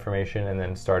synthesize that information, and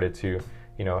then started to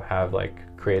have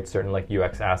like create certain like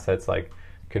UX assets, like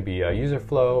could be a user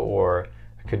flow, or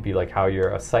it could be like how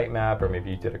you're a sitemap, or maybe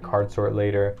you did a card sort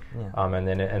later, and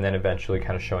then eventually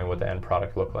kind of showing what the end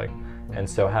product looked like. And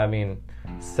so having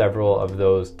several of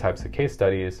those types of case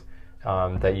studies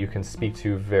that you can speak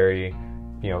to very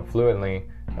fluently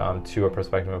to a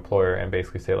prospective employer, and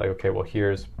basically say like, okay, well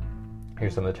here's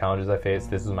some of the challenges I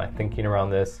faced, this is my thinking around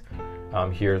this,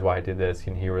 here's why I did this,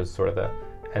 and here was sort of the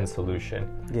end solution.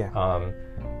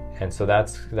 And so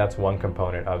that's one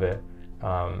component of it.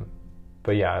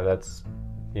 But yeah, that's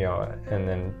and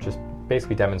then just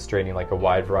basically demonstrating like a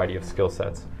wide variety of skill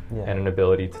sets and an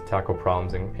ability to tackle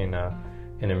problems in a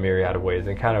myriad of ways.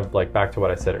 And kind of like back to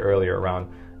what I said earlier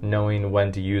around knowing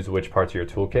when to use which parts of your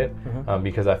toolkit,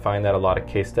 because I find that a lot of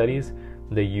case studies,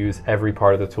 they use every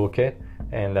part of the toolkit,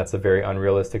 and that's a very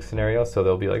unrealistic scenario. So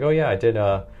they'll be like, oh yeah, I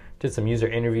did some user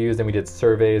interviews, then we did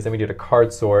surveys, then we did a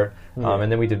card sort,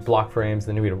 and then we did block frames,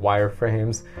 then we did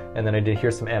wireframes, and then I did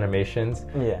here's some animations.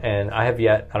 And I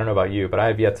don't know about you, but I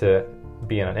have yet to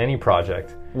be on any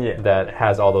project that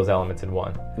has all those elements in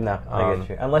one. No, I get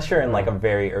you. Unless you're in like a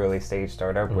very early stage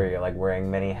startup where you're like wearing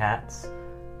many hats.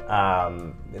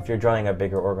 If you're joining a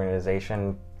bigger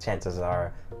organization, chances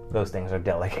are those things are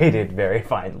delegated very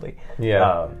finely.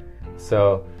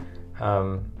 So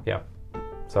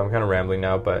I'm kind of rambling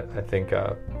now, but I think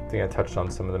I touched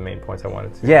on some of the main points I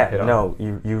wanted to hit on. No,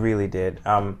 you really did.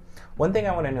 One thing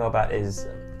I want to know about is,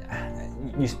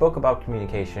 you spoke about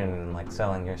communication and like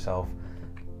selling yourself.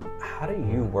 How do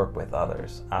you work with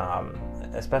others,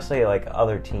 especially like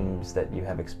other teams that you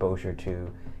have exposure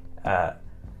to?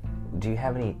 Do you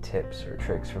have any tips or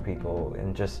tricks for people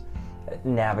in just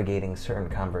navigating certain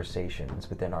conversations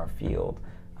within our field?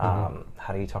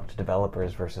 How do you talk to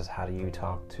developers versus how do you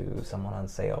talk to someone on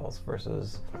sales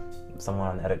versus someone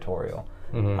on editorial?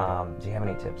 Do you have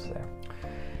any tips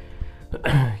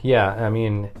there? Yeah, I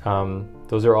mean,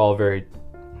 those are all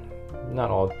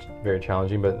not all very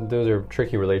challenging, but those are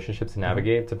tricky relationships to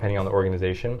navigate depending on the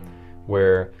organization,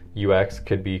 where UX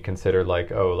could be considered like,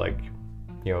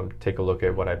 take a look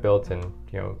at what I built and,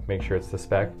 make sure it's the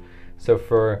spec. So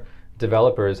for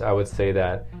developers, I would say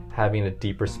that having a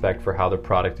deep respect for how the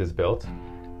product is built,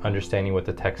 understanding what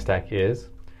the tech stack is,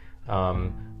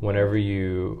 whenever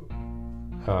you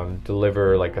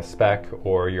deliver like a spec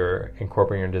or you're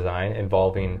incorporating your design,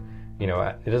 involving,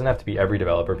 it doesn't have to be every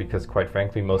developer, because quite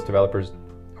frankly, most developers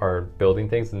are building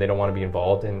things and they don't want to be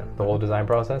involved in the whole design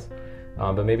process.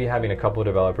 But maybe having a couple of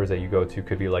developers that you go to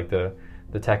could be like the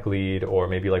tech lead, or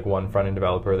maybe like one front-end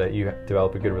developer that you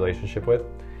develop a good relationship with,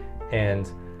 and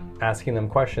asking them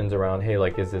questions around, hey,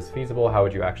 like, is this feasible? How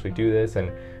would you actually do this?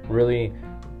 And really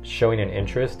showing an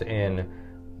interest in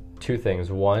two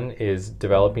things. One is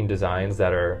developing designs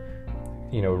that are,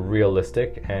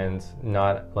 realistic and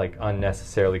not like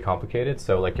unnecessarily complicated.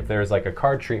 So like if there's like a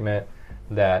card treatment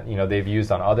that, they've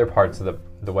used on other parts of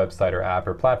the website or app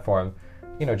or platform,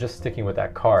 just sticking with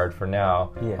that card for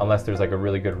now, unless there's like a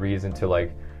really good reason to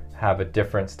like have a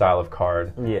different style of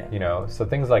card, so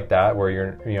things like that, where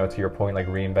you're, to your point, like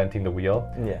reinventing the wheel,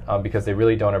 because they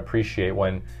really don't appreciate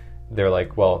when they're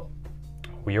like, well,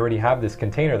 we already have this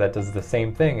container that does the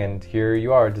same thing, and here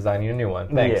you are designing a new one.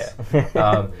 Thanks.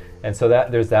 And so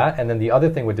there's that, and then the other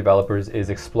thing with developers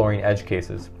is exploring edge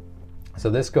cases.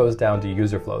 So this goes down to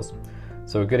user flows.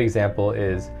 So a good example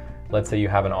is, let's say you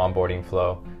have an onboarding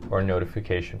flow or a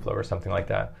notification flow or something like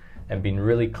that, and being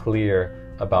really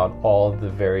clear about all the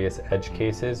various edge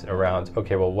cases around,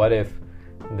 okay, well, what if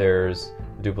there's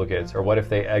duplicates, or what if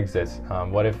they exit?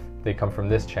 What if they come from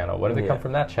this channel? What if they come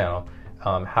from that channel?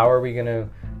 How are we going to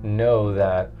know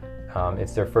that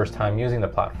it's their first time using the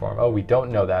platform? Oh, we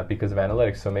don't know that because of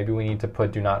analytics, so maybe we need to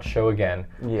put do not show again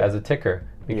as a ticker,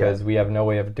 because we have no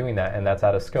way of doing that, and that's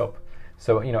out of scope.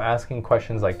 So, asking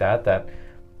questions like that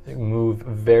move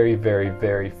very, very,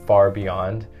 very far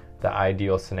beyond the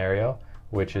ideal scenario,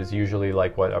 which is usually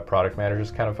like what a product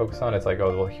manager's kind of focus on. It's like,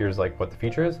 oh, well, here's like what the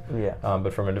feature is. Yeah.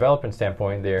 But from a development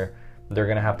standpoint, they're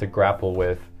going to have to grapple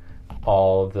with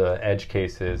all the edge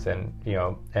cases and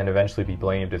eventually be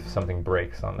blamed if something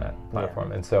breaks on that platform.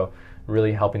 Yeah. And so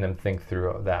really helping them think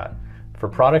through that. For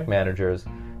product managers,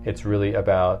 it's really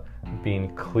about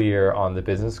being clear on the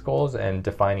business goals and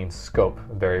defining scope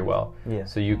very well. Yeah.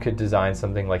 So you could design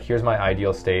something like, here's my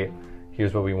ideal state,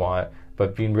 here's what we want,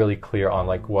 but being really clear on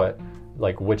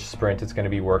which sprint it's going to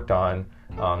be worked on,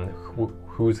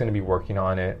 who's going to be working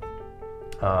on it,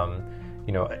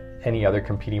 any other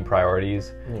competing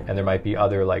priorities. Yeah. And there might be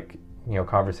other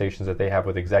conversations that they have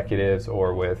with executives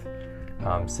or with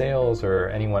sales or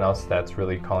anyone else that's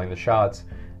really calling the shots,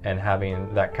 and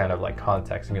having that kind of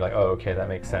context and be like, oh, okay, that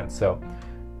makes sense. So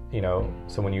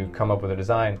when you come up with a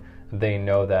design, they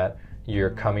know that you're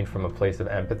coming from a place of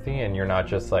empathy, and you're not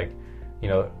just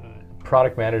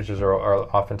product managers are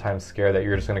oftentimes scared that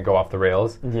you're just going to go off the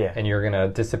rails. Yeah. And you're going to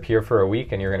disappear for a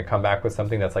week, and you're going to come back with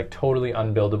something that's totally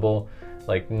unbuildable,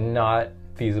 not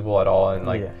feasible at all, and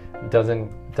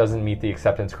doesn't meet the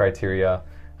acceptance criteria.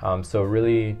 So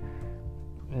really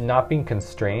not being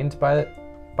constrained by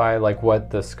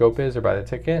what the scope is or by the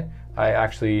ticket. I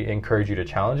actually encourage you to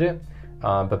challenge it,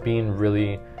 but being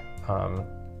really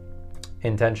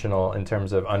intentional in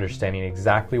terms of understanding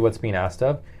exactly what's being asked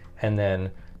of. And then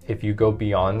if you go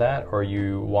beyond that, or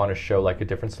you want to show a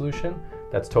different solution,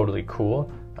 that's totally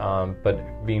cool.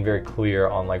 But being very clear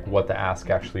on what the ask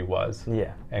actually was.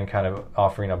 Yeah. And kind of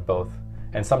offering up both.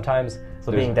 And sometimes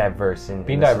being diverse in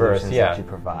the solutions that you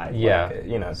provide. Yeah.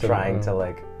 Trying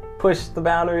to push the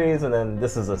boundaries, and then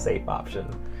this is a safe option.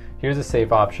 Here's a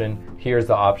safe option. Here's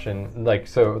the option.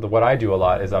 What I do a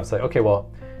lot is I'm like, okay,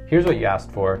 well, here's what you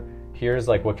asked for. Here's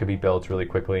what could be built really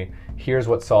quickly. Here's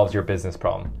what solves your business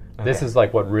problem. Okay. This is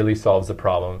what really solves the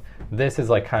problem. This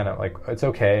is it's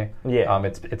okay. Yeah.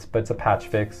 It's a patch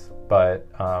fix, but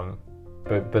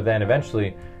then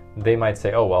eventually they might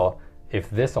say, oh, well, if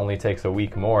this only takes a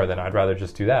week more, then I'd rather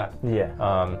just do that. Yeah.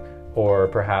 Or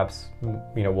perhaps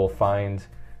we'll find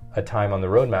a time on the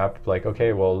roadmap,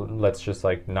 okay, well, let's just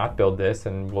not build this,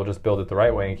 and we'll just build it the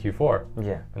right way in Q4.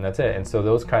 Yeah. And that's it. And so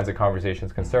those kinds of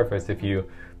conversations can surface if you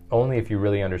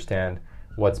really understand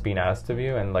what's being asked of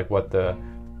you, and what the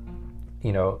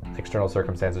external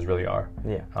circumstances really are.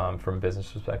 Yeah. From a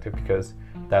business perspective, because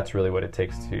that's really what it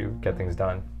takes to get things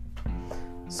done.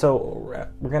 So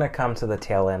we're going to come to the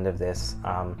tail end of this.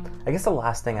 I guess the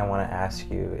last thing I want to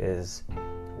ask you is,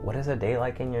 what is a day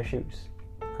like in your shoes?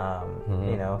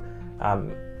 And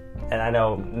I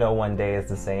know no one day is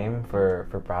the same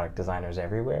for product designers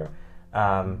everywhere.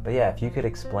 But yeah, if you could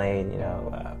explain,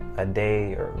 a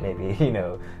day, or maybe,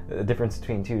 the difference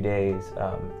between 2 days,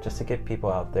 just to give people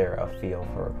out there a feel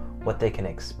for what they can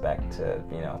expect to,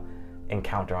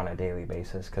 encounter on a daily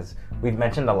basis. Because we've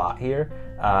mentioned a lot here,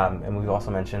 and we've also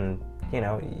mentioned,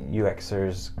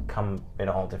 UXers come in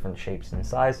all different shapes and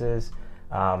sizes.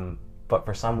 But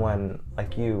for someone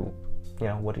like you,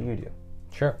 what do you do?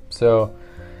 Sure. So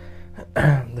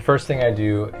the first thing I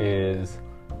do is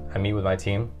I meet with my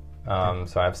team.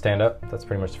 So I have stand-up. That's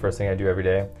pretty much the first thing I do every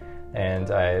day. And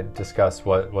I discuss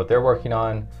what they're working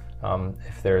on.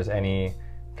 If there's any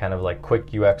kind of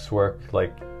quick UX work,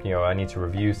 I need to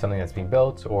review something that's being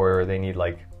built, or they need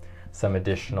some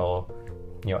additional,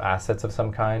 assets of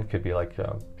some kind. Could be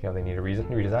they need to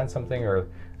redesign something, or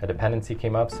a dependency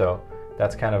came up. So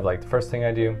that's kind of the first thing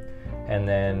I do. And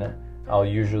then I'll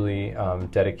usually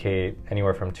dedicate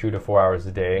anywhere from 2 to 4 hours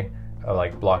a day,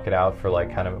 block it out for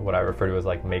kind of what I refer to as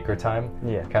maker time.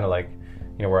 Yeah. Kind of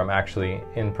where I'm actually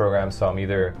in program. So I'm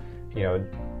either,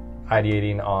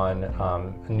 ideating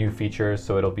on new features.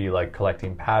 So it'll be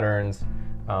collecting patterns,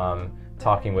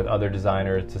 talking with other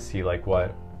designers to see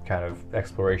what kind of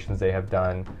explorations they have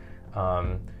done,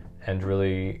 and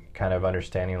really kind of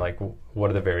understanding what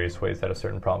are the various ways that a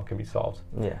certain problem can be solved.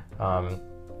 Yeah.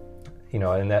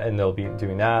 And they'll be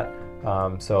doing that.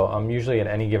 So I'm usually at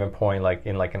any given point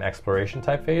in an exploration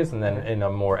type phase, and then in a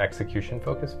more execution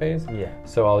focused phase. Yeah.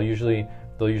 So there'll usually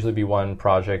be one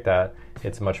project that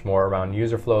it's much more around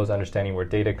user flows, understanding where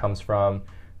data comes from,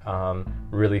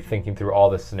 really thinking through all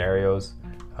the scenarios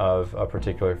of a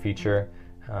particular feature.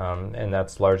 And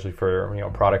that's largely for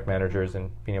product managers,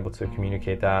 and being able to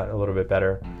communicate that a little bit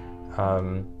better.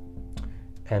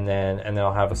 And then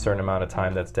I'll have a certain amount of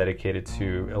time that's dedicated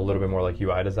to a little bit more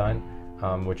UI design,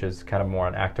 which is kind of more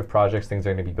on active projects. Things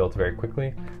are going to be built very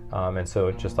quickly. And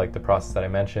so just the process that I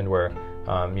mentioned, where,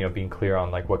 being clear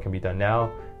on what can be done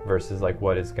now versus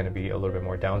what is going to be a little bit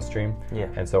more downstream. Yeah.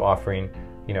 And so offering,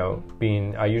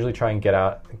 I usually try and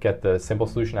get the simple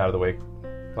solution out of the way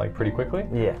like pretty quickly.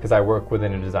 Yeah. Because I work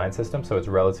within a design system, so it's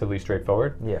relatively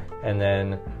straightforward. Yeah. And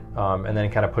then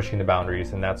kind of pushing the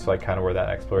boundaries, and that's like kind of where that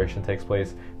exploration takes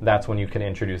place. That's when you can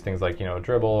introduce things like,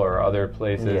 Dribbble or other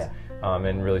places,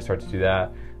 and really start to do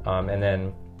that. And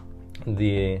then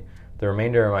the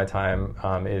remainder of my time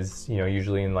is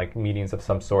usually in like meetings of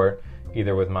some sort,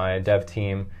 either with my dev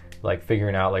team, like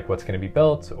figuring out like what's going to be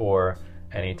built, or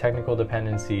any technical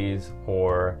dependencies,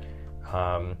 or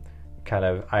kind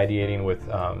of ideating with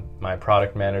my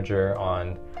product manager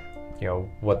on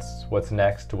what's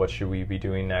next, what should we be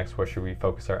doing next, where should we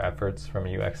focus our efforts from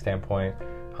a UX standpoint,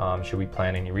 should we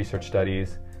plan any research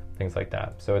studies, things like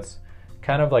that. So it's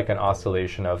kind of like an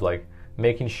oscillation of like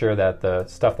making sure that the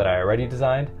stuff that I already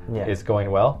designed is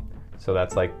going well. So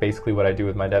that's like basically what I do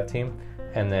with my dev team.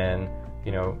 And then,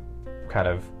 kind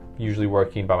of usually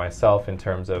working by myself in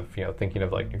terms of, thinking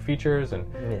of like new features and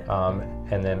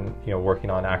then, working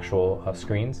on actual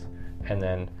screens, and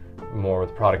then more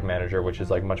with product manager, which is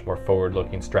like much more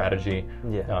forward-looking strategy.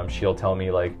 She'll tell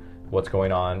me like what's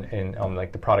going on in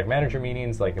like the product manager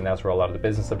meetings, like, and that's where a lot of the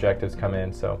business objectives come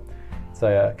in. So it's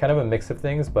a kind of a mix of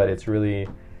things, but it's really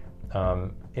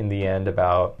in the end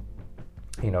about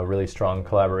really strong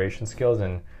collaboration skills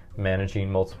and managing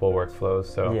multiple workflows.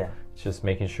 So it's just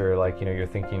making sure like you're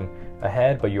thinking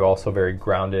ahead, but you're also very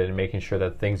grounded and making sure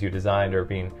that things you designed are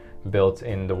being built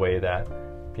in the way that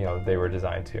they were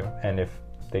designed to. And if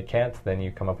they can't, then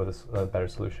you come up with a better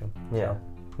solution. So.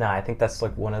 No, I think that's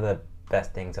like one of the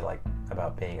best things I like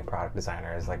about being a product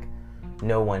designer is like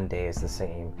no one day is the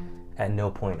same. At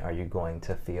no point are you going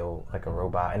to feel like a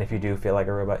robot. And if you do feel like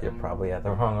a robot, you're probably at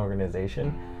the wrong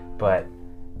organization. But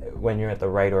when you're at the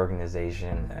right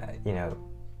organization,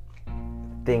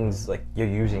 things like you're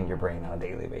using your brain on a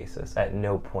daily basis. At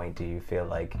no point do you feel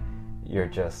like you're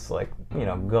just like,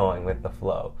 going with the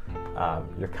flow.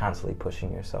 You're constantly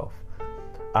pushing yourself.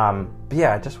 But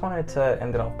yeah, I just wanted to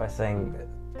end it off by saying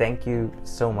thank you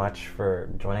so much for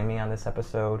joining me on this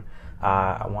episode.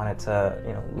 I wanted to,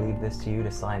 leave this to you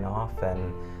to sign off.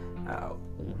 And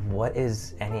what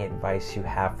is any advice you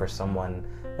have for someone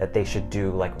that they should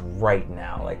do like right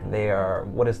now? Like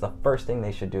what is the first thing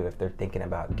they should do if they're thinking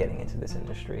about getting into this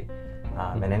industry?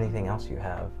 And anything else you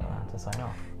have to sign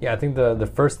off? Yeah, I think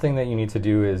the first thing that you need to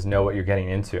do is know what you're getting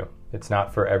into. It's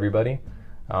not for everybody.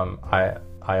 I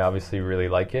obviously really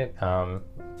like it.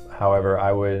 However,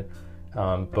 I would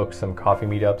book some coffee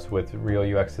meetups with real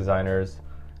UX designers,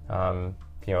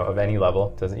 of any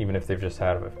level, even if they've just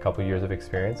had a couple years of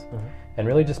experience, and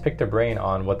really just pick their brain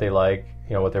on what they like,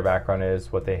 what their background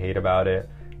is, what they hate about it,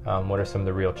 what are some of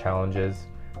the real challenges,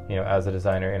 as a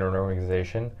designer in an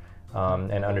organization,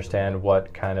 and understand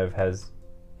what kind of has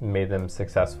made them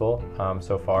successful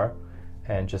so far,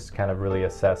 and just kind of really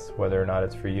assess whether or not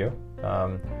it's for you.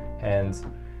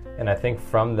 And I think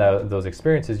from those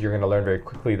experiences, you're going to learn very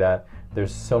quickly that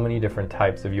there's so many different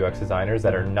types of UX designers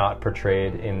that are not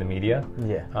portrayed in the media.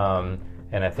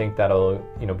 And I think that'll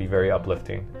be very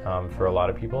uplifting for a lot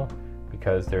of people,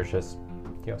 because there's just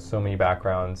so many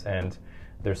backgrounds, and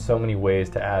there's so many ways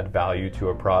to add value to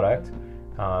a product.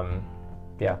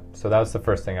 So that was the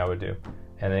first thing I would do.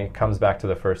 And then it comes back to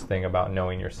the first thing about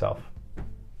knowing yourself.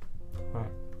 All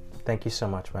right. Thank you so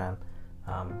much, man.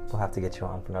 We'll have to get you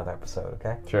on for another episode,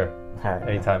 okay? Sure. All right.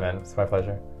 Anytime, man. It's my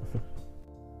pleasure.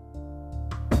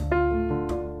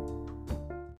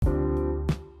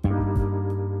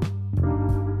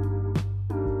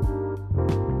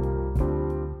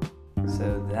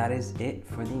 So that is it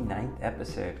for the 9th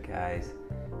episode, guys.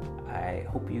 I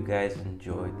hope you guys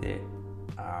enjoyed it.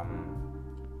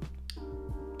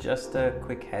 Just a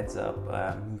quick heads up,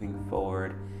 moving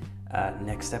forward,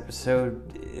 next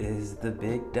episode is the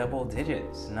big double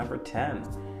digits, number 10.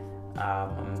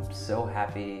 I'm so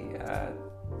happy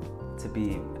to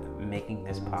be making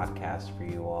this podcast for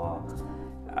you all,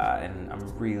 and I'm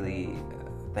really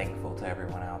thankful to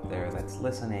everyone out there that's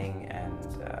listening, and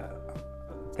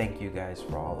thank you guys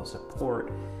for all the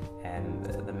support and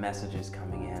the messages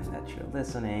coming in that you're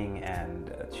listening and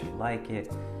that you like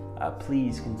it.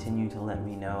 Please continue to let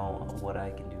me know what I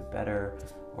can do better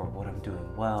or what I'm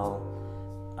doing well.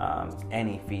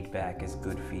 Any feedback is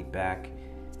good feedback.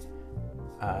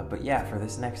 But yeah, for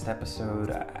this next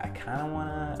episode, I kind of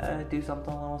want to do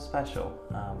something a little special.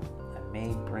 I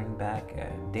may bring back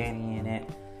Danny in it.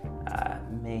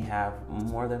 May have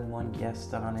more than one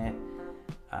guest on it.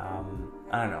 I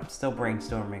don't know, I'm still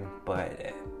brainstorming,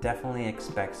 but definitely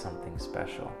expect something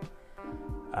special.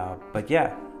 But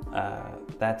yeah,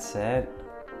 that said,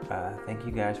 thank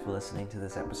you guys for listening to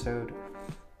this episode,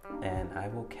 and I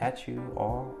will catch you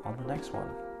all on the next one.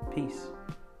 Peace.